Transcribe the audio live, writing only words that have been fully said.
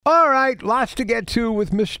right, lots to get to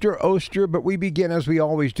with Mr. Oster, but we begin, as we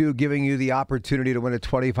always do, giving you the opportunity to win a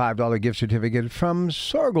 $25 gift certificate from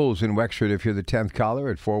Sorgles in Wexford if you're the 10th caller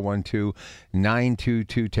at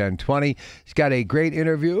 412-922-1020. He's got a great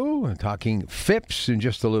interview, talking FIPS in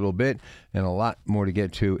just a little bit, and a lot more to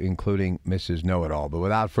get to, including Mrs. Know-It-All. But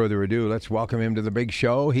without further ado, let's welcome him to the big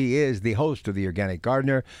show. He is the host of The Organic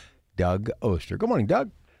Gardener, Doug Oster. Good morning,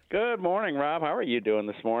 Doug. Good morning, Rob. How are you doing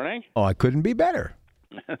this morning? Oh, I couldn't be better.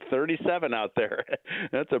 37 out there.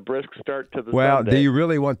 That's a brisk start to the Well, Sunday. do you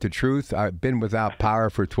really want the truth? I've been without power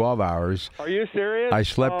for 12 hours. Are you serious? I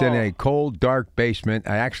slept in a cold, dark basement.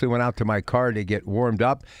 I actually went out to my car to get warmed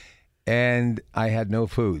up, and I had no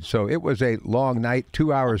food. So it was a long night,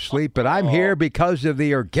 2 hours sleep, but I'm here because of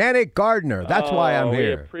The Organic Gardener. That's why I'm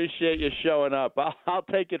here. We appreciate you showing up. I'll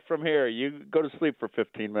take it from here. You go to sleep for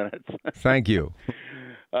 15 minutes. Thank you.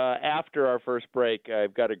 After our first break,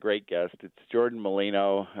 I've got a great guest. It's Jordan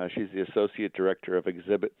Molino. She's the Associate Director of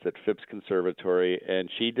Exhibits at Phipps Conservatory, and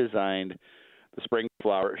she designed the Spring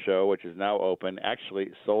Flower Show, which is now open.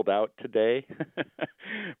 Actually sold out today,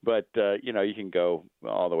 but, you can go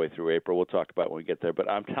all the way through April. We'll talk about it when we get there. But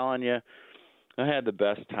I'm telling you, I had the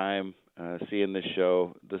best time seeing this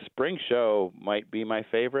show. The Spring Show might be my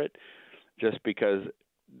favorite just because –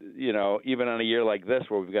 even on a year like this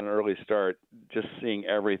where we've got an early start, just seeing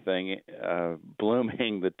everything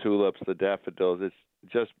blooming, the tulips, the daffodils, it's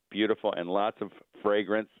just beautiful and lots of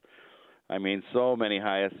fragrance. I mean, so many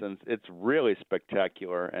hyacinths. It's really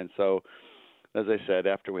spectacular. And so, as I said,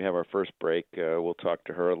 after we have our first break, we'll talk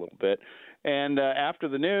to her a little bit. And after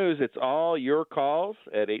the news, it's all your calls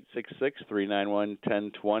at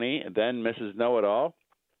 866-391-1020. And then Mrs. Know-It-All,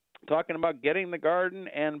 talking about getting the garden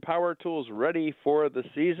and power tools ready for the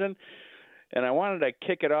season. And I wanted to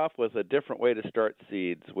kick it off with a different way to start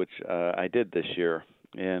seeds, which I did this year.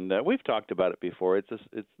 And we've talked about it before.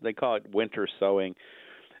 They call it winter sowing.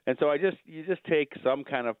 And so you just take some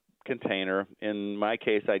kind of container. In my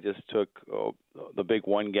case, I just took the big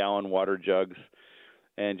 1-gallon water jugs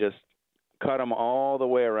and just cut them all the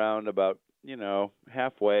way around about,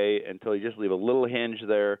 halfway until you just leave a little hinge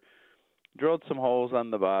there. Drilled some holes on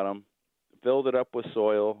the bottom, filled it up with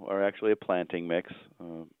soil, or actually a planting mix.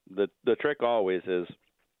 The trick always is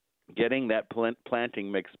getting that planting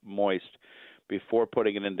mix moist before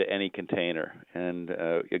putting it into any container. And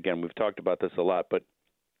again, we've talked about this a lot, but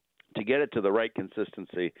to get it to the right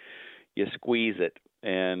consistency, you squeeze it.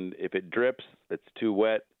 And if it drips, it's too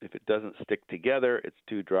wet. If it doesn't stick together, it's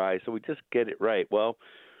too dry. So we just get it right. Well,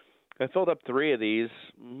 I filled up 3 of these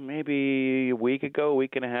maybe a week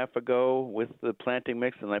and a half ago with the planting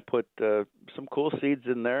mix, and I put some cool seeds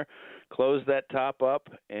in there, closed that top up,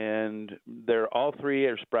 and all 3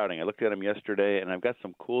 are sprouting. I looked at them yesterday, and I've got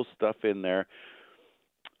some cool stuff in there.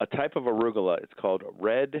 A type of arugula. It's called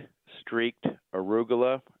red streaked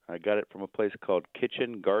arugula. I got it from a place called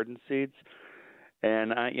Kitchen Garden Seeds,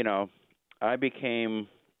 and I became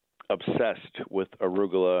obsessed with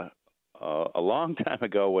arugula a long time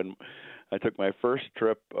ago when I took my first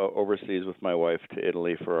trip overseas with my wife to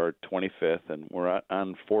Italy for our 25th, and we're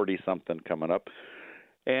on 40-something coming up.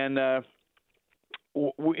 And it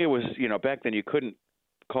was, back then you couldn't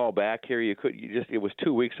call back here. It was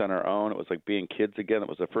 2 weeks on our own. It was like being kids again. It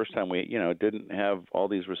was the first time we, didn't have all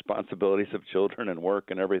these responsibilities of children and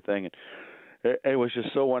work and everything. And it was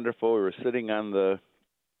just so wonderful. We were sitting on the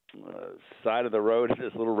side of the road at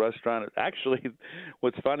this little restaurant. Actually,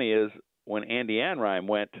 what's funny is when Andy Anreim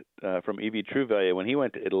went from E.V. True when he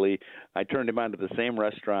went to Italy, I turned him on to the same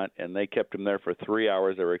restaurant, and they kept him there for 3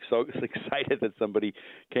 hours. They were so excited that somebody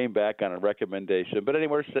came back on a recommendation. But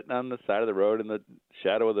anyway, we're sitting on the side of the road in the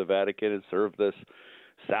shadow of the Vatican and served this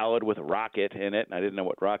salad with rocket in it, and I didn't know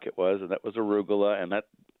what rocket was, and that was arugula, and that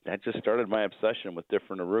just started my obsession with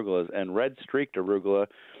different arugulas. And red-streaked arugula,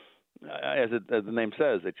 as the name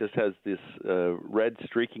says, it just has this red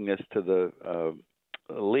streakiness to the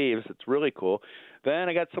leaves. It's really cool. Then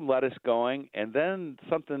I got some lettuce going, and then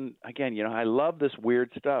something, again, I love this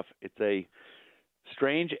weird stuff. It's a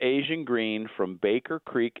strange Asian green from Baker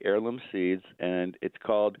Creek Heirloom Seeds, and it's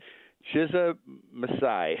called Chiza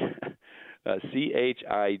Masai,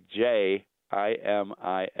 Chijimisai.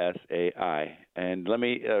 And let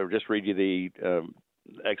me just read you the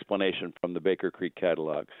explanation from the Baker Creek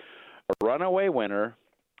catalog. A runaway winner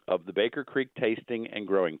of the Baker Creek tasting and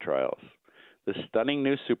growing trials. This stunning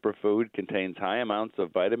new superfood contains high amounts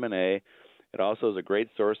of vitamin A. It also is a great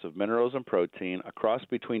source of minerals and protein, a cross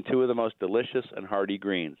between 2 of the most delicious and hardy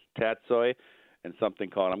greens, tatsoi and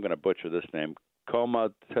something called, I'm going to butcher this name,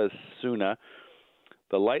 komatasuna.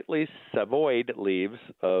 The lightly savoyed leaves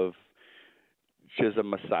of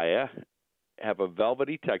Chizimasaya have a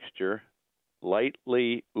velvety texture,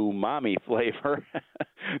 lightly umami flavor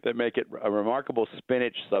that make it a remarkable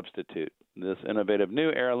spinach substitute. This innovative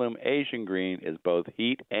new heirloom Asian green is both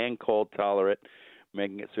heat and cold tolerant,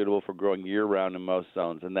 making it suitable for growing year-round in most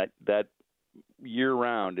zones. And that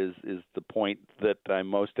year-round is the point that I'm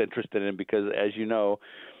most interested in because, as you know,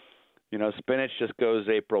 spinach just goes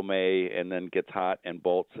April, May, and then gets hot and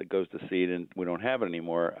bolts. It goes to seed, and we don't have it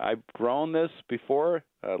anymore. I've grown this before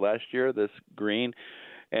last year, this green,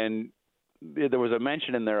 and there was a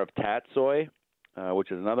mention in there of tatsoi,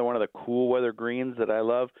 which is another one of the cool weather greens that I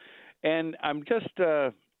love. And I'm just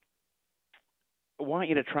want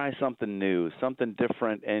you to try something new, something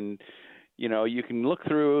different. And, you can look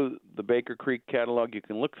through the Baker Creek catalog. You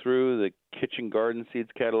can look through the Kitchen Garden Seeds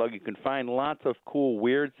catalog. You can find lots of cool,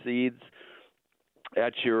 weird seeds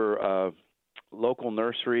at your local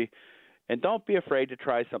nursery. And don't be afraid to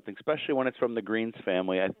try something, especially when it's from the greens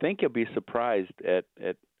family. I think you'll be surprised at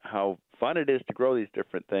how fun it is to grow these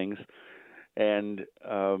different things. And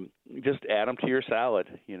just add them to your salad.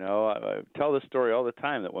 I tell this story all the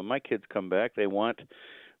time that when my kids come back, they want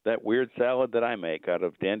that weird salad that I make out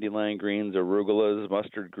of dandelion greens, arugulas,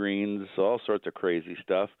 mustard greens, all sorts of crazy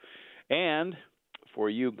stuff. And for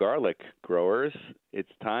you garlic growers, it's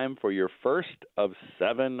time for your first of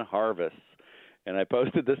 7 harvests. And I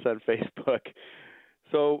posted this on Facebook.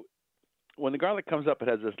 So when the garlic comes up, it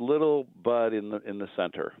has this little bud in the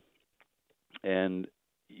center. And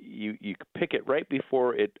you pick it right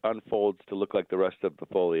before it unfolds to look like the rest of the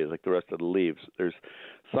foliage, like the rest of the leaves. There's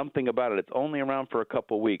something about it. It's only around for a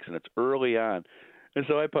couple of weeks, and it's early on. And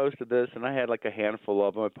so I posted this, and I had like a handful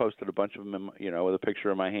of them. I posted a bunch of them, with a picture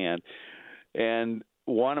of my hand. And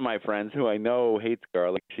one of my friends, who I know hates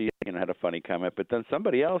garlic, she had a funny comment. But then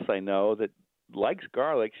somebody else I know that likes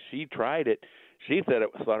garlic, she tried it. She thought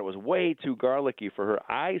it was way too garlicky for her.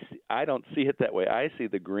 I don't see it that way. I see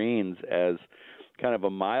the greens as kind of a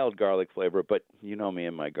mild garlic flavor, but you know me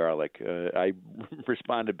and my garlic. I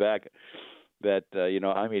responded back that,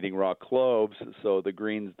 I'm eating raw cloves, so the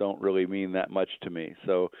greens don't really mean that much to me.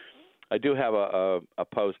 So I do have a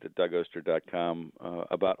post at DougOster.com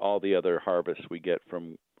about all the other harvests we get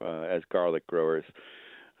from as garlic growers,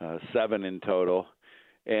 7 in total.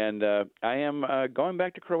 And I am going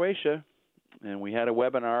back to Croatia, and we had a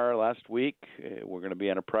webinar last week. We're going to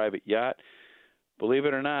be on a private yacht. Believe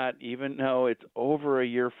it or not, even though it's over a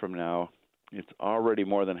year from now, it's already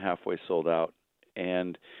more than halfway sold out.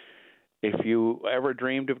 And if you ever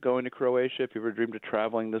dreamed of going to Croatia, if you ever dreamed of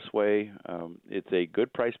traveling this way, it's a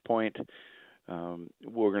good price point.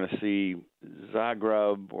 We're going to see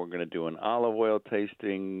Zagreb. We're going to do an olive oil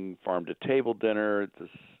tasting, farm-to-table dinner.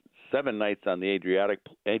 It's 7 nights on the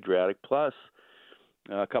Adriatic plus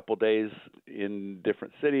a couple days in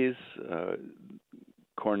different cities.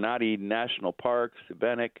 Kornati National Park,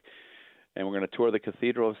 Šibenik, and we're going to tour the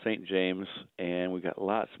Cathedral of St. James, and we've got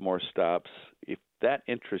lots more stops. If that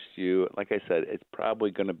interests you, like I said, it's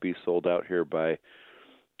probably going to be sold out here by,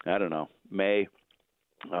 May.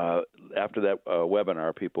 After that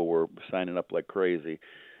webinar, people were signing up like crazy.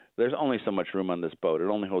 There's only so much room on this boat. It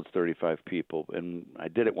only holds 35 people, and I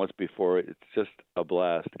did it once before. It's just a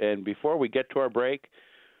blast. And before we get to our break,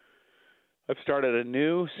 I've started a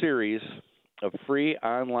new series of free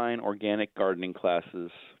online organic gardening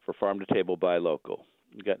classes for Farm to Table Buy Local.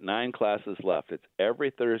 We've got 9 classes left. It's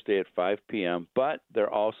every Thursday at 5 p.m., but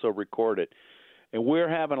they're also recorded. And we're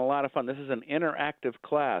having a lot of fun. This is an interactive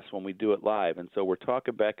class when we do it live, and so we're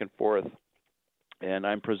talking back and forth. And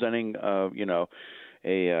I'm presenting, a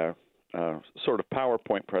sort of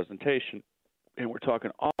PowerPoint presentation, and we're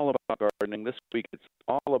talking all about gardening. This week it's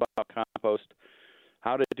all about compost,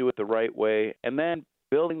 how to do it the right way, and then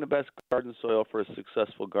building the best garden soil for a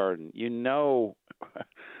successful garden.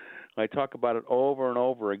 I talk about it over and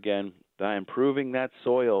over again, by improving that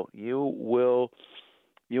soil, you will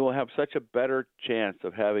have such a better chance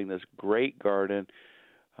of having this great garden.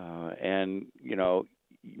 And,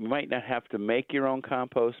 you might not have to make your own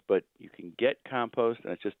compost, but you can get compost,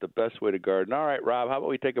 and it's just the best way to garden. All right, Rob, how about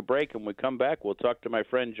we take a break, and when we come back, we'll talk to my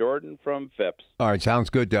friend Jordan from Phipps. All right,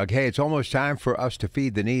 sounds good, Doug. Hey, it's almost time for us to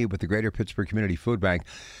feed the need with the Greater Pittsburgh Community Food Bank.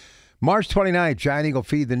 March 29th, Giant Eagle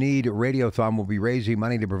Feed the Need Radiothon will be raising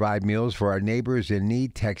money to provide meals for our neighbors in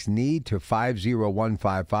need. Text NEED to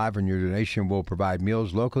 50155, and your donation will provide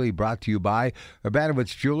meals locally, brought to you by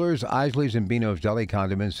Urbanowitz Jewelers, Isley's and Bino's Deli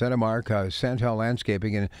Condiments, Centimark, Santel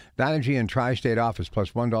Landscaping, and Dynegy and Tri-State Office,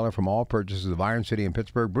 plus $1 from all purchases of Iron City and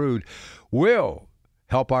Pittsburgh Brewed will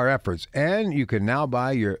help our efforts. And you can now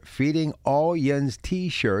buy your Feeding All Yins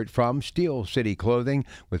t-shirt from Steel City Clothing,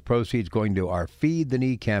 with proceeds going to our Feed the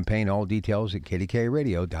Need campaign. All details at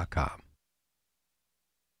kdkradio.com.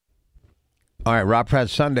 All right, Rob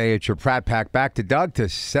Pratt Sunday. It's your Pratt Pack. Back to Doug to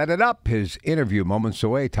set it up. His interview moments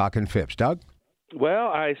away talking Phipps. Doug? Well,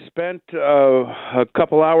 I spent a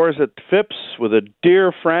couple hours at Phipps with a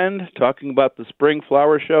dear friend talking about the Spring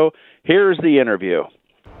Flower Show. Here's the interview.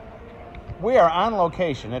 We are on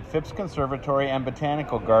location at Phipps Conservatory and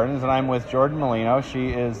Botanical Gardens, and I'm with Jordan Molino. She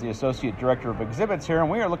is the Associate Director of Exhibits here, and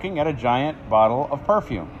we are looking at a giant bottle of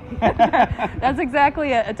perfume. That's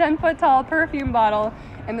exactly it, a 10-foot tall perfume bottle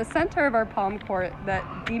in the center of our palm court that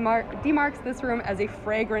demarks this room as a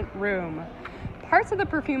fragrant room. Parts of the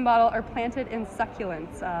perfume bottle are planted in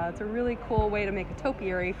succulents. It's a really cool way to make a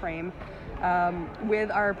topiary frame with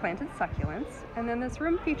our planted succulents. And then this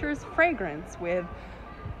room features fragrance with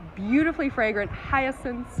beautifully fragrant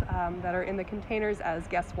hyacinths that are in the containers as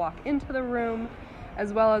guests walk into the room,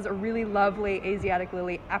 as well as a really lovely Asiatic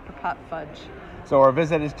lily apricot fudge. So our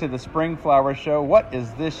visit is to the Spring Flower Show. What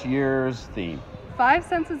is this year's theme? 5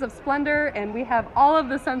 senses of splendor, and we have all of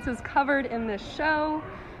the senses covered in this show.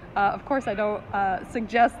 Of course, I don't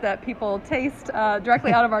suggest that people taste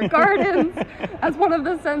directly out of our gardens as one of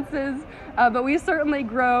the senses, but we certainly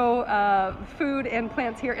grow food and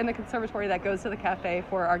plants here in the conservatory that goes to the cafe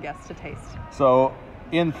for our guests to taste. So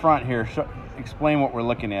in front here, explain what we're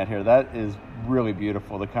looking at here. That is really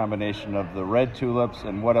beautiful, the combination of the red tulips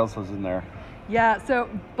and what else is in there? Yeah, so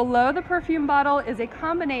below the perfume bottle is a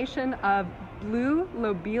combination of blue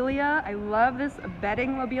lobelia. I love this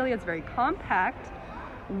bedding lobelia. It's very compact,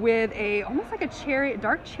 with almost like a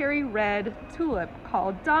dark cherry red tulip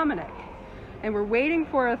called Dominic. And we're waiting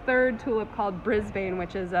for a third tulip called Brisbane,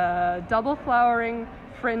 which is a double flowering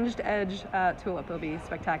fringed edge tulip. It'll be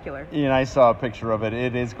spectacular. Yeah, I saw a picture of it.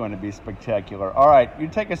 It is going to be spectacular. All right, you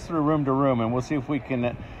take us through room to room, and we'll see if we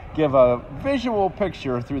can give a visual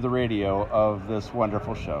picture through the radio of this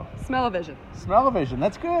wonderful show. Smell-o-vision. Smell-o-vision,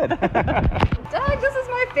 that's good. Doug, this is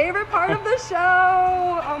my favorite part of the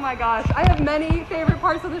show. Oh my gosh, I have many favorite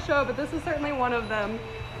parts of the show, but this is certainly one of them.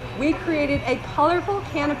 We created a colorful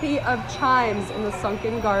canopy of chimes in the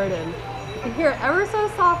sunken garden. You can hear it ever so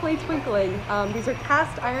softly twinkling. These are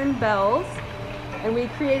cast iron bells, and we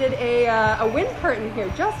created a wind curtain here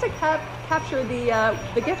just to capture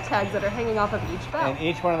the gift tags that are hanging off of each bell. And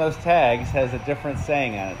each one of those tags has a different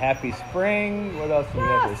saying on it. Happy spring. What else do we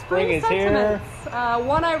have? Spring is sentiments. here.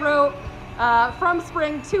 One I wrote, from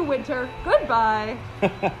spring to winter, goodbye.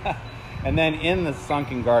 And then in the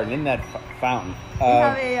sunken garden, in that fountain. We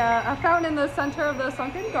have a fountain in the center of the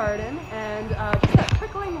sunken garden, and just that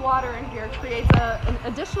trickling water in here creates an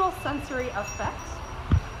additional sensory effect.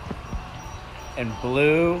 And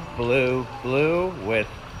blue with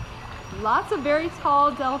lots of very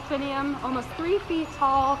tall delphinium, almost 3 feet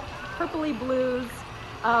tall, purpley blues.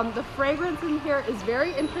 The fragrance in here is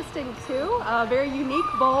very interesting too. A very unique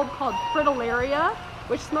bulb called Fritillaria,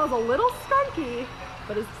 which smells a little skunky,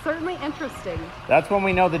 but is certainly interesting. That's when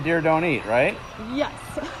we know the deer don't eat, right? Yes.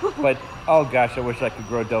 But, oh gosh, I wish I could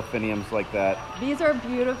grow delphiniums like that. These are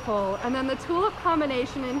beautiful. And then the tulip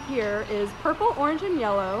combination in here is purple, orange, and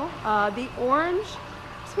yellow. The orange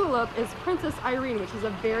tulip is Princess Irene, which is a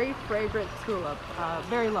very fragrant tulip.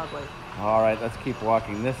 Very lovely. All right, let's keep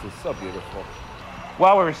walking. This is so beautiful.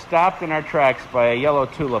 Well, we're stopped in our tracks by a yellow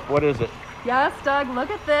tulip. What is it? Yes, Doug, look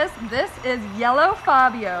at this. This is yellow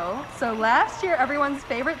Fabio. So last year, everyone's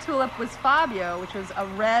favorite tulip was Fabio, which was a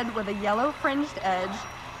red with a yellow fringed edge.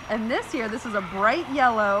 And this year, this is a bright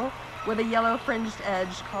yellow with a yellow fringed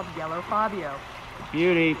edge called yellow Fabio.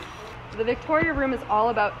 Beauty. The Victoria Room is all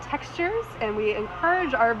about textures, and we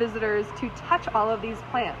encourage our visitors to touch all of these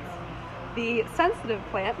plants. The sensitive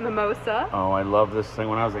plant, mimosa. Oh, I love this thing.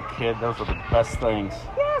 When I was a kid, those were the best things.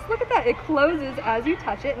 Yes, look at that. It closes as you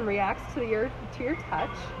touch it and reacts to your touch.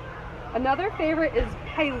 Another favorite is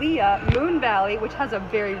Pilea Moon Valley, which has a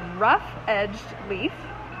very rough-edged leaf.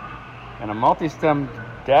 And a multi-stemmed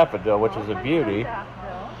daffodil, which is a beauty.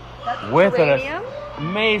 That's with geranium. an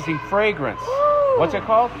amazing fragrance. Woo! What's it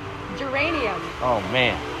called? Geranium. Oh,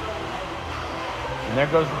 man. And there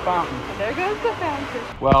goes the fountain. And there goes the fountain.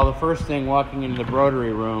 Well, the first thing walking into the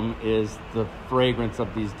broderie room is the fragrance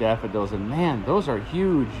of these daffodils. And man, those are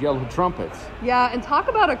huge yellow trumpets. Yeah, and talk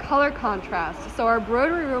about a color contrast. So our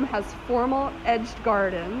broderie room has formal edged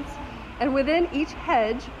gardens, and within each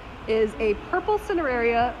hedge is a purple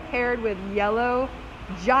cineraria paired with yellow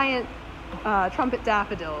giant trumpet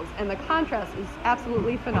daffodils, and the contrast is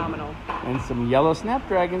absolutely phenomenal. And some yellow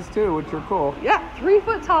snapdragons too, which are cool. Yeah, 3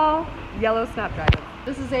 foot tall yellow snapdragon.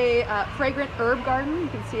 This is a fragrant herb garden. You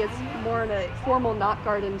can see it's more in a formal knot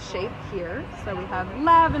garden shape here. So we have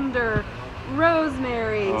lavender,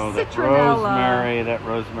 rosemary, citronella. That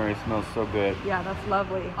rosemary smells so good. Yeah, that's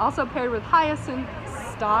lovely. Also paired with hyacinth,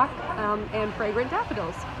 stock and fragrant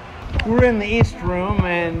daffodils. We're in the East Room,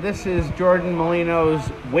 and this is Jordan Molino's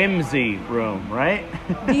whimsy room, right?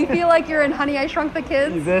 Do you feel like you're in Honey, I Shrunk the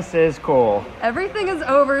Kids? This is cool. Everything is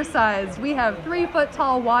oversized. We have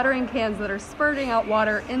 3-foot-tall watering cans that are spurting out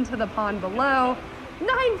water into the pond below,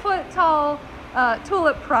 9-foot-tall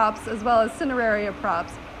tulip props as well as cineraria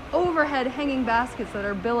props, overhead hanging baskets that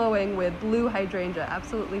are billowing with blue hydrangea.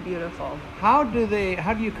 Absolutely beautiful. How do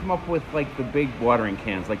you come up with like the big watering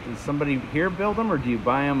cans? Like, does somebody here build them, or do you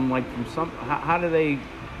buy them like from how do they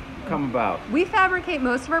come about? We fabricate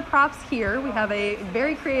most of our props here. We have a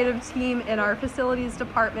very creative team in our facilities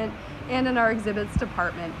department and in our exhibits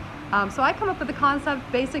department. So I come up with the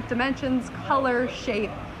concept, basic dimensions, color,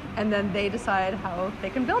 shape, and then they decide how they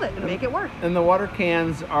can build it and make it work. And the water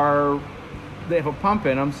cans they have a pump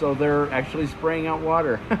in them, so they're actually spraying out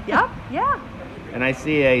water. Yep, yeah. And I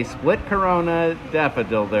see a split Corona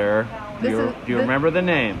daffodil there. Do you remember the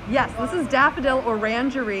name? Yes, this is Daffodil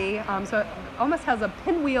Orangerie, so it almost has a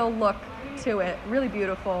pinwheel look to it. Really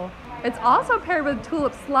beautiful. It's also paired with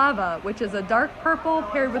Tulip Slava, which is a dark purple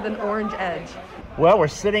paired with an orange edge. Well, we're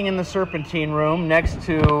sitting in the Serpentine room next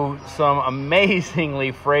to some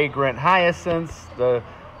amazingly fragrant hyacinths. The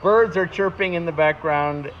birds are chirping in the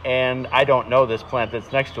background, and I don't know this plant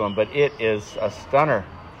that's next to them, but it is a stunner.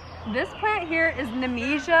 This plant here is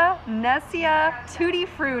Nemesia Nessia Tutti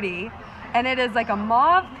Frutti, and it is like a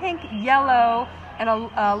mauve pink yellow and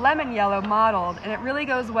a lemon yellow mottled, and it really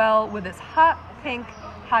goes well with this hot pink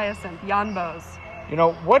hyacinth, Yanbos. You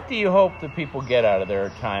know, what do you hope that people get out of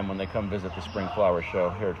their time when they come visit the Spring Flower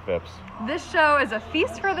Show here at Phipps? This show is a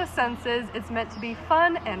feast for the senses. It's meant to be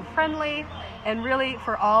fun and friendly and really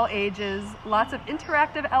for all ages. Lots of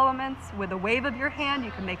interactive elements. With a wave of your hand,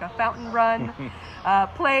 you can make a fountain run,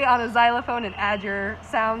 play on a xylophone and add your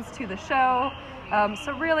sounds to the show.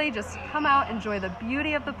 So really just come out, enjoy the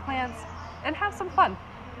beauty of the plants, and have some fun.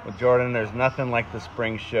 Well, Jordan, there's nothing like the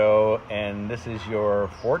Spring Show, and this is your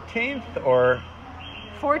 14th or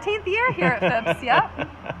 14th year here at Phipps, yeah.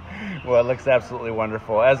 Well, it looks absolutely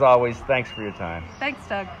wonderful. As always, thanks for your time. Thanks,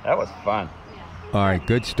 Doug. That was fun. All right,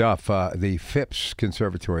 good stuff. The Phipps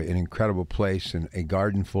Conservatory, an incredible place and a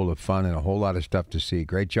garden full of fun and a whole lot of stuff to see.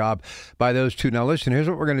 Great job by those two. Now, listen, here's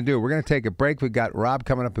what we're going to do. We're going to take a break. We've got Rob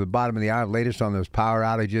coming up at the bottom of the hour, latest on those power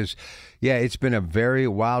outages. Yeah, it's been a very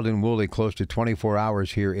wild and woolly, close to 24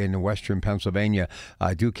 hours here in western Pennsylvania.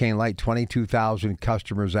 Duquesne Light, 22,000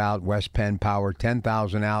 customers out. West Penn Power,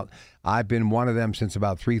 10,000 out. I've been one of them since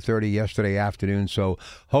about 3:30 yesterday afternoon, so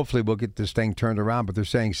hopefully we'll get this thing turned around. But they're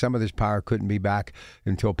saying some of this power couldn't be back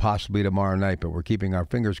until possibly tomorrow night, but we're keeping our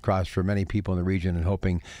fingers crossed for many people in the region and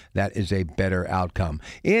hoping that is a better outcome.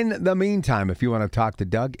 In the meantime, if you want to talk to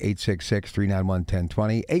Doug,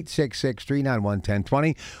 866-391-1020,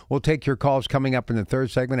 866-391-1020. We'll take your calls coming up in the third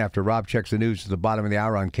segment after Rob checks the news at the bottom of the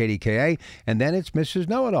hour on KDKA, and then it's Mrs.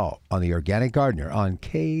 Know-It-All on The Organic Gardener on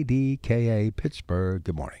KDKA Pittsburgh.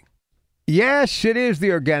 Good morning. Yes, it is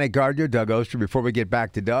The Organic Gardener, Doug Oster. Before we get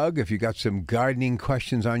back to Doug, if you got some gardening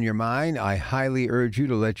questions on your mind, I highly urge you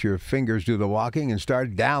to let your fingers do the walking and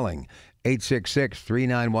start dialing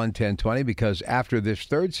 866-391-1020, because after this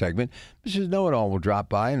third segment, Mrs. Know-It-All will drop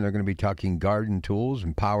by and they're going to be talking garden tools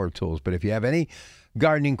and power tools. But if you have any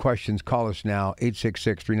gardening questions, call us now,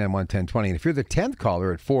 866-391-1020. And if you're the 10th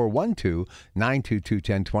caller at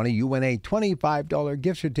 412-922-1020, you win a $25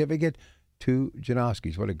 gift certificate to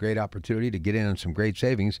Janoski's. What a great opportunity to get in on some great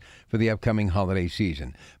savings for the upcoming holiday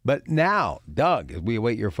season. But now, Doug, as we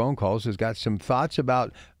await your phone calls, has got some thoughts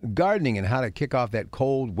about gardening and how to kick off that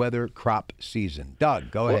cold weather crop season. Doug,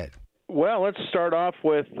 go ahead. Well, let's start off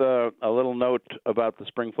with a little note about the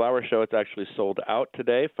Spring Flower Show. It's actually sold out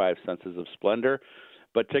today, 5 Senses of Splendor,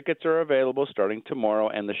 but tickets are available starting tomorrow,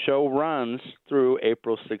 and the show runs through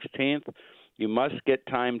April 16th. You must get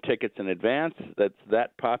time tickets in advance. That's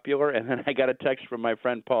that popular. And then I got a text from my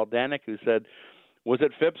friend Paul Danik who said, was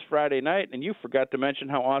it Phipps Friday night? And you forgot to mention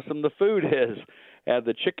how awesome the food is.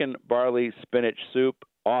 The chicken barley spinach soup,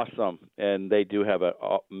 awesome. And they do have an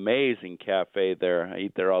amazing cafe there. I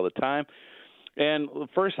eat there all the time. And the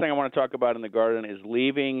first thing I want to talk about in the garden is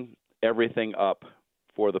leaving everything up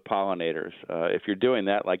for the pollinators. If you're doing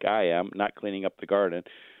that, like I am, not cleaning up the garden,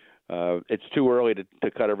 it's too early to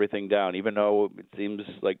cut everything down, even though it seems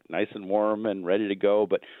like nice and warm and ready to go.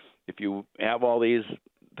 But if you have all these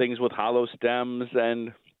things with hollow stems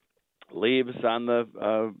and leaves on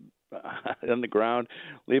the ground,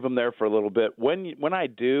 leave them there for a little bit. When I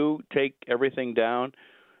do take everything down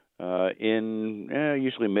in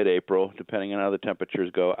usually mid-April, depending on how the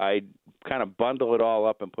temperatures go, I kind of bundle it all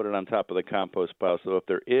up and put it on top of the compost pile. So if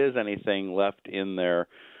there is anything left in there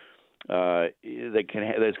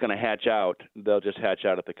that's going to hatch out. They'll just hatch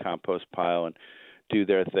out at the compost pile and do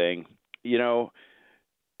their thing. You know,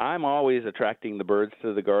 I'm always attracting the birds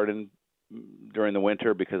to the garden during the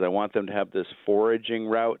winter because I want them to have this foraging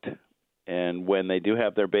route. And when they do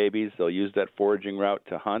have their babies, they'll use that foraging route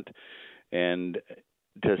to hunt. And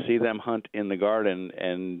to see them hunt in the garden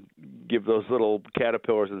and give those little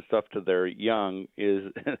caterpillars and stuff to their young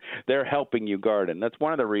is they're helping you garden. That's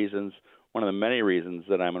one of the many reasons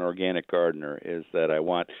that I'm an organic gardener, is that I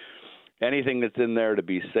want anything that's in there to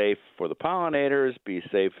be safe for the pollinators, be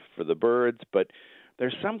safe for the birds. But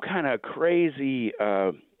there's some kind of crazy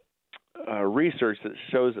research that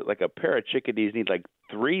shows that like a pair of chickadees need like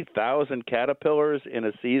 3,000 caterpillars in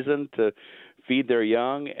a season to feed their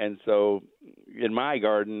young. And so in my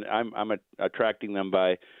garden, I'm attracting them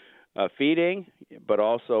by feeding, but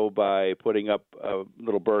also by putting up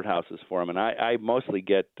little birdhouses for them. And I mostly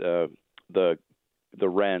get the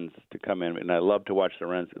wrens to come in, and I love to watch the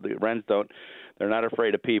wrens. The wrens they're not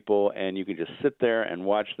afraid of people, and you can just sit there and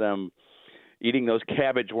watch them eating those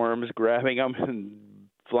cabbage worms, grabbing them and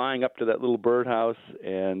flying up to that little birdhouse,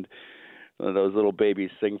 and those little babies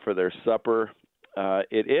sing for their supper.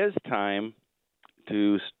 It is time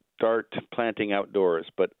to start planting outdoors,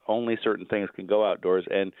 but only certain things can go outdoors.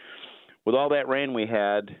 And with all that rain we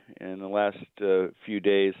had in the last few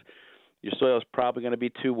days, your soil is probably going to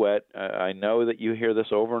be too wet. I know that you hear this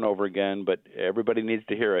over and over again, but everybody needs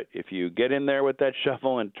to hear it. If you get in there with that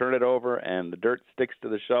shovel and turn it over and the dirt sticks to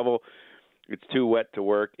the shovel, it's too wet to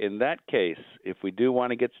work. In that case, if we do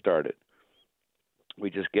want to get started, we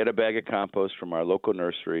just get a bag of compost from our local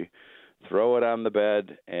nursery, throw it on the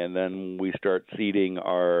bed, and then we start seeding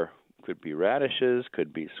could be radishes,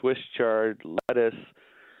 could be Swiss chard, lettuce,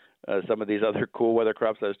 some of these other cool weather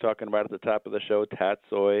crops I was talking about at the top of the show,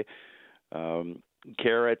 tatsoi,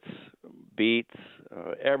 carrots, beets,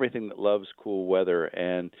 everything that loves cool weather.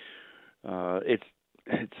 And it's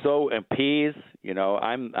so, and peas, you know,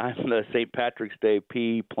 I'm the St. Patrick's Day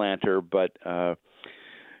pea planter, but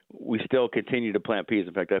we still continue to plant peas.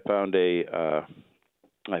 In fact, I found a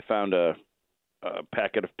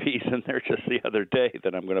packet of peas in there just the other day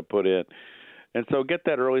that I'm going to put in. And so get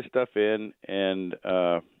that early stuff in, and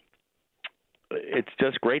it's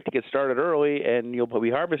just great to get started early, and you'll be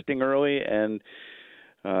harvesting early. And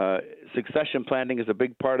succession planting is a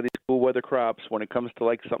big part of these cool weather crops. When it comes to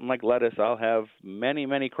like something like lettuce, I'll have many,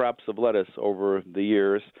 many crops of lettuce over the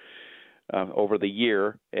year,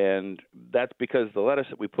 and that's because the lettuce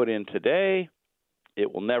that we put in today,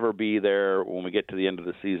 it will never be there when we get to the end of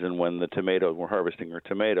the season when we're harvesting our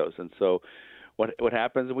tomatoes. And so what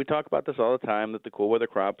happens, and we talk about this all the time, that the cool weather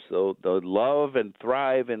crops, they'll love and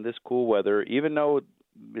thrive in this cool weather, even though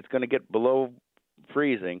it's going to get below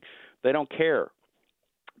freezing. They don't care.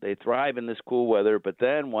 They thrive in this cool weather, but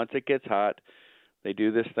then once it gets hot, they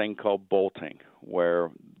do this thing called bolting, where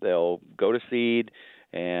they'll go to seed,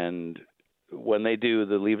 and when they do,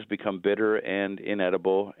 the leaves become bitter and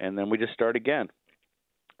inedible, and then we just start again.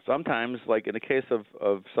 Sometimes, like in the case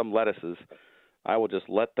of some lettuces, I will just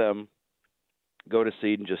let them go to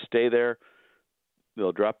seed and just stay there.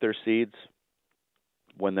 They'll drop their seeds.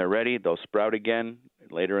 When they're ready, they'll sprout again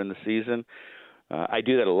later in the season. I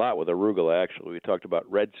do that a lot with arugula, actually. We talked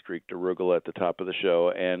about red-streaked arugula at the top of the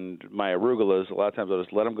show, and my arugulas, a lot of times I'll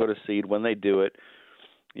just let them go to seed. When they do it,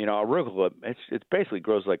 you know, arugula, it basically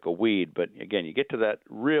grows like a weed, but again, you get to that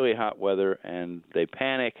really hot weather, and they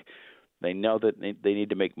panic. They know that they need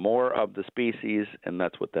to make more of the species, and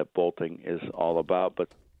that's what that bolting is all about. But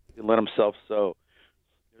you let them self-sow.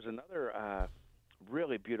 There's another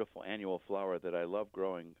really beautiful annual flower that I love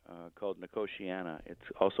growing called Nicotiana. It's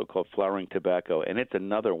also called flowering tobacco, and it's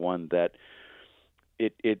another one that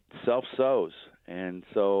it self-sows. And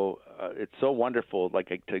so it's so wonderful. Like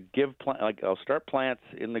to give I'll start plants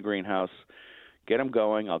in the greenhouse, get them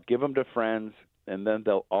going. I'll give them to friends, and then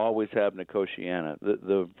they'll always have Nicotiana.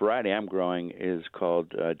 The variety I'm growing is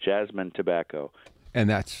called Jasmine Tobacco. And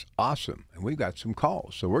that's awesome. And we've got some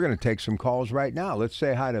calls. So we're going to take some calls right now. Let's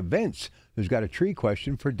say hi to Vince, who's got a tree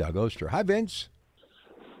question for Doug Oster. Hi, Vince.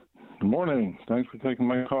 Good morning. Thanks for taking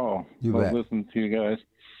my call. You bet. I was listening to you guys.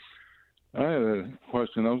 I had a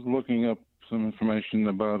question. I was looking up some information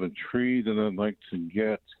about a tree that I'd like to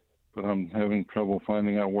get, but I'm having trouble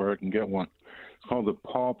finding out where I can get one. It's called the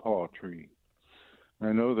pawpaw tree.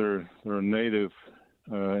 I know they're native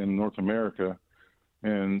in North America,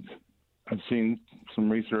 and I've seen some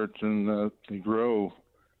research, and they grow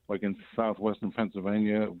like in southwestern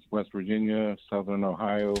Pennsylvania, West Virginia, southern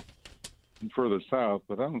Ohio, and further south,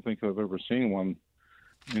 but I don't think I've ever seen one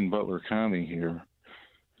in Butler County here.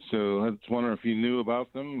 So I was wondering if you knew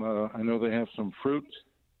about them. I know they have some fruit,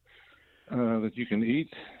 that you can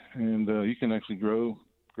eat, and you can actually grow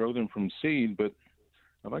them from seed. But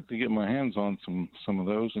I'd like to get my hands on some of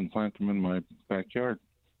those and plant them in my backyard.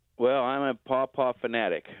 Well, I'm a pawpaw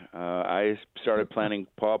fanatic. I started planting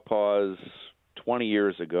pawpaws 20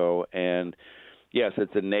 years ago, and yes,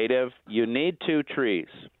 it's a native. You need 2 trees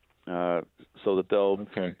so that they'll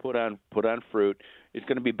put on fruit. It's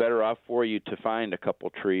going to be better off for you to find a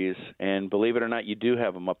couple trees, and believe it or not, you do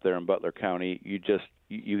have them up there in Butler County.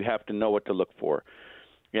 You have to know what to look for,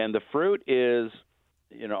 and the fruit is,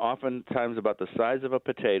 oftentimes about the size of a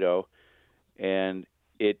potato, and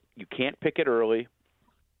you can't pick it early.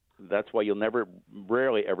 That's why you'll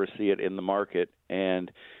rarely ever see it in the market.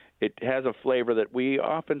 And it has a flavor that we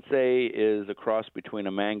often say is a cross between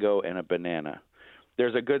a mango and a banana.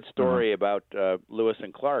 There's a good story about Lewis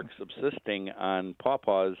and Clark subsisting on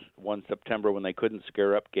pawpaws one September when they couldn't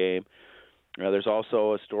scare up game. There's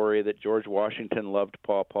also a story that George Washington loved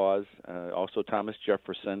pawpaws, also Thomas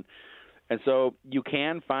Jefferson. And so you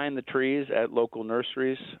can find the trees at local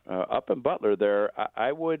nurseries. Up in Butler there,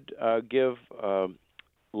 I would give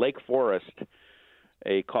Lake Forest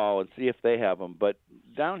a call and see if they have them. But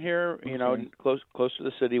down here, close to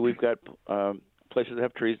the city, we've got places that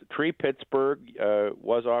have trees. Tree Pittsburgh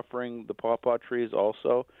was offering the pawpaw trees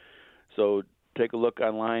also. So take a look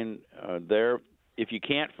online there. If you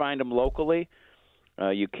can't find them locally,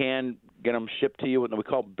 you can get them shipped to you what we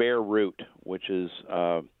call bare root, which is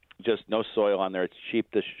just no soil on there. It's cheap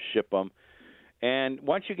to ship them. And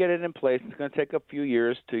once you get it in place, it's going to take a few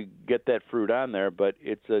years to get that fruit on there, but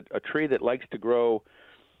it's a tree that likes to grow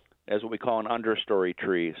as what we call an understory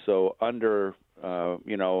tree. So under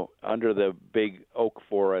the big oak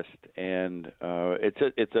forest, and it's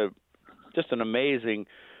just an amazing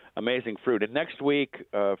fruit. And next week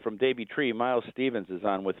from Davey Tree, Miles Stevens is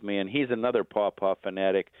on with me, and he's another pawpaw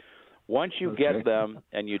fanatic. Once you get them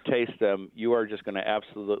and you taste them, you are just going to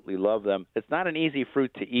absolutely love them. It's not an easy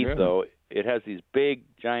fruit to eat, though. It has these big,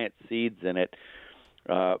 giant seeds in it.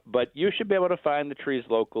 But you should be able to find the trees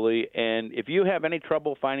locally. And if you have any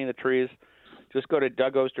trouble finding the trees, just go to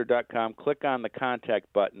DougOster.com, click on the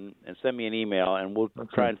contact button, and send me an email, and we'll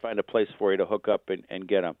try and find a place for you to hook up and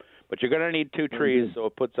get them. But you're going to need 2 trees, so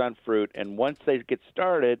it puts on fruit. And once they get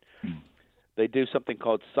started, they do something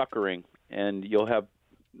called suckering, and you'll have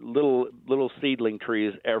little seedling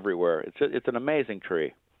trees everywhere. It's an amazing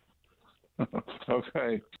tree.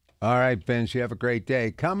 Okay. All right, Vince, you have a great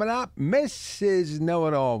day. Coming up, Mrs.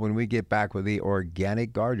 Know-It-All when we get back with the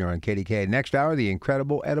Organic Gardener on KDK. Next hour, the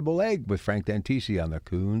incredible edible egg with Frank Dentisi on the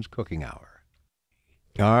Coons Cooking Hour.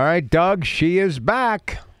 All right, Doug, she is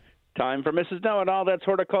back. Time for Mrs. Know-It-All. That's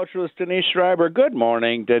horticulturalist Denise Schreiber. Good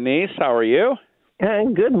morning, Denise. How are you?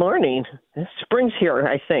 Good morning. Spring's here,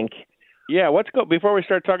 I think. Yeah, before we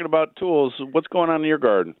start talking about tools, what's going on in your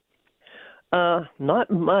garden?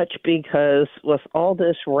 Not much, because with all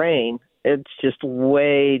this rain, it's just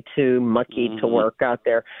way too mucky to work out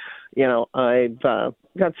there. I've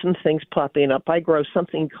got some things popping up. I grow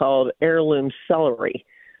something called heirloom celery,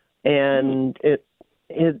 and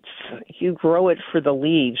it's you grow it for the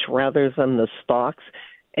leaves rather than the stalks.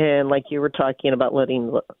 And like you were talking about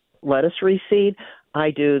letting lettuce reseed,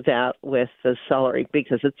 I do that with the celery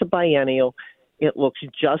because it's a biennial. It looks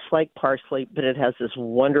just like parsley, but it has this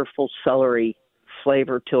wonderful celery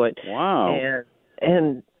flavor to it. Wow.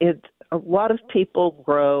 And a lot of people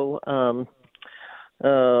grow,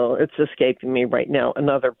 it's escaping me right now,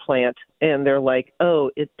 another plant, and they're like, oh,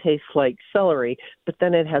 it tastes like celery, but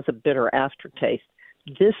then it has a bitter aftertaste.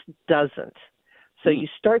 This doesn't. So you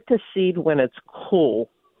start to seed when it's cool.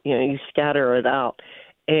 You scatter it out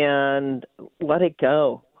and let it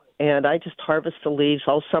go. And I just harvest the leaves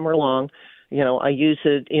all summer long. I use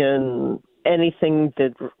it in anything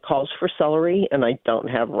that calls for celery, and I don't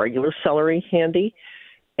have regular celery handy.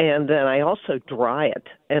 And then I also dry it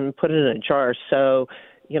and put it in a jar. So,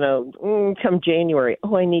 come January,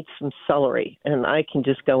 I need some celery, and I can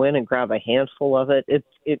just go in and grab a handful of it.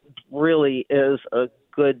 It really is a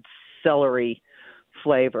good celery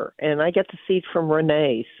flavor. And I get the seed from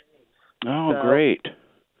Renee's. Oh, so, great.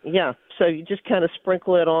 Yeah, so you just kind of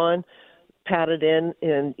sprinkle it on, pat it in,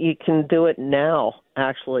 and you can do it now,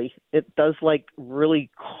 actually. It does like really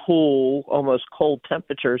cool, almost cold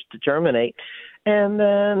temperatures to germinate. And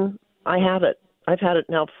then I have it. I've had it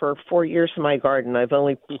now for 4 years in my garden. I've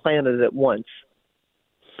only planted it once.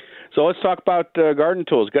 So let's talk about garden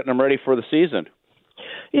tools, getting them ready for the season.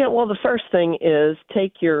 Yeah, well, the first thing is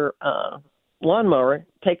take your lawnmower,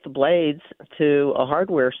 take the blades to a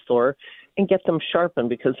hardware store, and get them sharpened,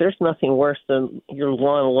 because there's nothing worse than your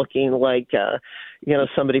lawn looking like,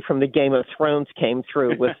 somebody from the Game of Thrones came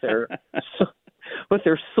through with their with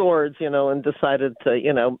their swords, and decided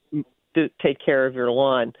to, take care of your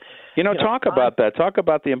lawn. Talk about that. Talk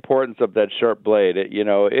about the importance of that sharp blade. It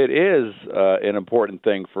is an important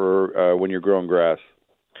thing for when you're growing grass.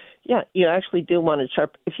 Yeah, you actually do want it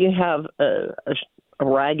sharp. If you have a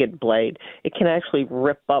ragged blade, it can actually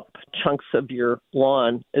rip up chunks of your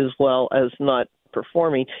lawn as well as not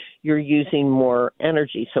performing. You're using more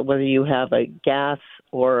energy. So whether you have a gas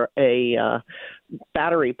or a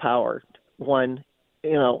battery-powered one,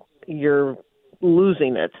 you're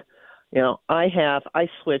losing it. I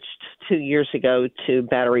switched 2 years ago to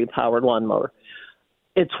battery-powered lawnmower.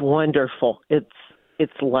 It's wonderful. It's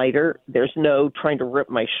lighter. There's no trying to rip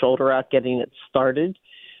my shoulder out getting it started,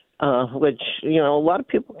 which, a lot of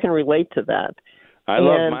people can relate to that. I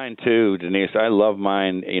love mine too, Denise. I love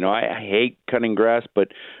mine. I hate cutting grass, but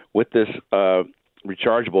with this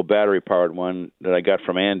rechargeable battery-powered one that I got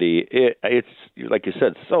from Andy, it's, like you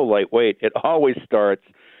said, so lightweight. It always starts,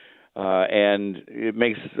 and it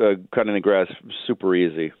makes cutting the grass super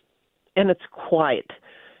easy. And it's quiet.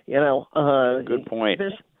 Good point.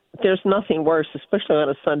 There's nothing worse, especially on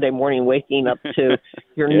a Sunday morning, waking up to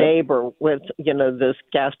your neighbor with, this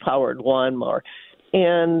gas-powered lawnmower.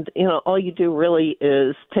 And, all you do really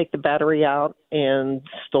is take the battery out and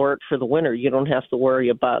store it for the winter. You don't have to worry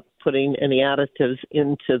about putting any additives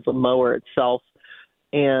into the mower itself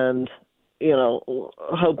and,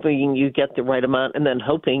 hoping you get the right amount, and then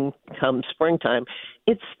hoping come springtime,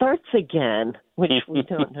 it starts again, which we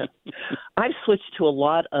don't have. I've switched to a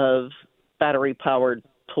lot of battery-powered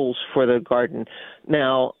tools for the garden.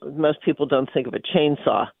 Now, most people don't think of a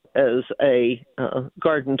chainsaw as a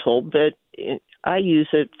garden tool, but I use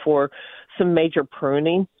it for some major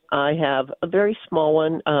pruning. I have a very small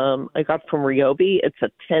one I got from Ryobi. It's a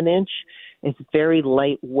 10-inch. It's very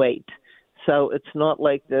lightweight. So it's not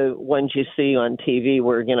like the ones you see on TV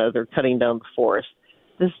where, they're cutting down the forest.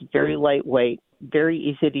 This is very lightweight, very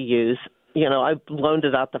easy to use. I've loaned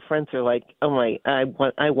it out to friends. They're like, oh my, I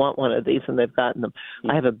want one of these, and they've gotten them.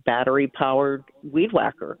 I have a battery-powered weed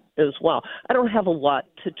whacker as well. I don't have a lot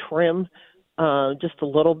to trim, just a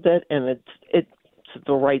little bit, and it's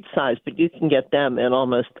the right size, but you can get them in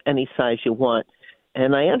almost any size you want.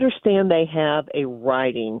 And I understand they have a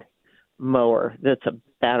riding mower that's a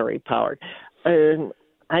battery-powered.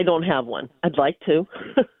 I don't have one. I'd like to.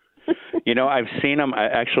 I've seen them.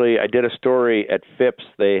 I did a story at Phipps.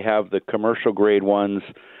 They have the commercial grade ones,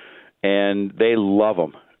 and they love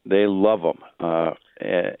them. They love them.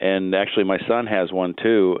 And actually, my son has one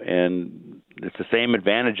too, and it's the same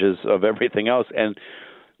advantages of everything else. And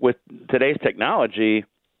with today's technology,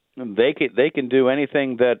 they can do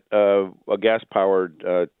anything that a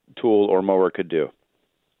gas-powered tool or mower could do.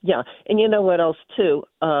 Yeah, and you know what else too?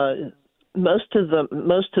 Most of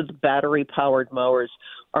the battery-powered mowers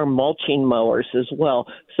are mulching mowers as well,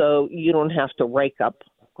 so you don't have to rake up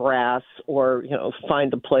grass or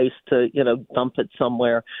find a place to dump it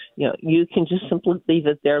somewhere. You can just simply leave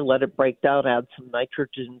it there, let it break down, add some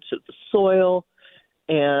nitrogen to the soil,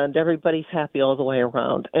 and everybody's happy all the way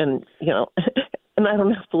around. And and I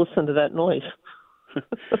don't have to listen to that noise.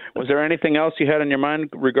 Was there anything else you had on your mind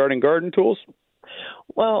regarding garden tools?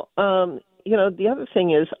 Well, the other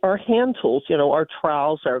thing is our hand tools, our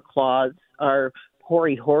trowels, our clods, our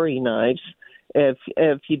hori-hori knives. If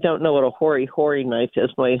you don't know what a hori-hori knife is,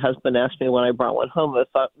 my husband asked me when I brought one home, I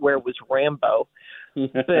thought, where was Rambo?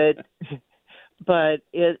 But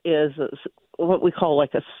it is what we call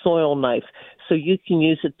like a soil knife. So you can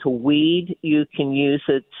use it to weed. You can use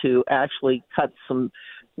it to actually cut some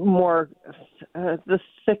more the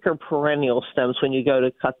thicker perennial stems when you go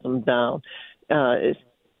to cut them down.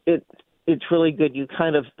 It's really good. You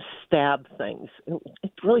kind of stab things.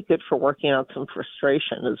 It's really good for working out some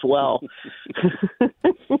frustration as well.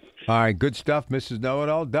 All right, good stuff, Mrs.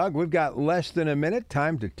 Know-It-All. Doug, we've got less than a minute.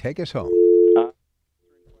 Time to take us home.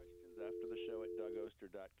 Questions after the show at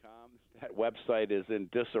DougOster.com. That website is in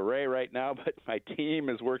disarray right now, but my team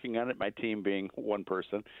is working on it, my team being one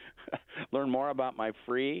person. Learn more about my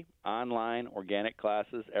free online organic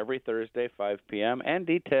classes every Thursday, 5 p.m., and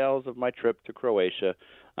details of my trip to Croatia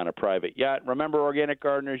on a private yacht. Remember, organic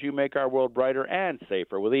gardeners, you make our world brighter and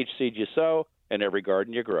safer with each seed you sow and every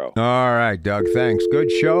garden you grow. All right, Doug, thanks. Good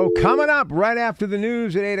show. Coming up right after the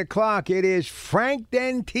news at 8 o'clock, it is Frank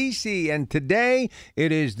Dentisi, and today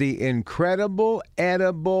it is the incredible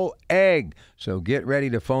edible egg. So get ready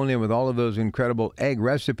to phone in with all of those incredible egg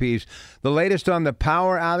recipes. The latest on the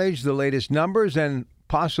power outage, the latest numbers, and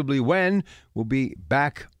possibly when we'll be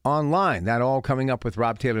back online. That all coming up with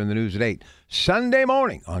Rob Taylor in the news at 8, Sunday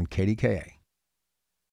morning on KDKA.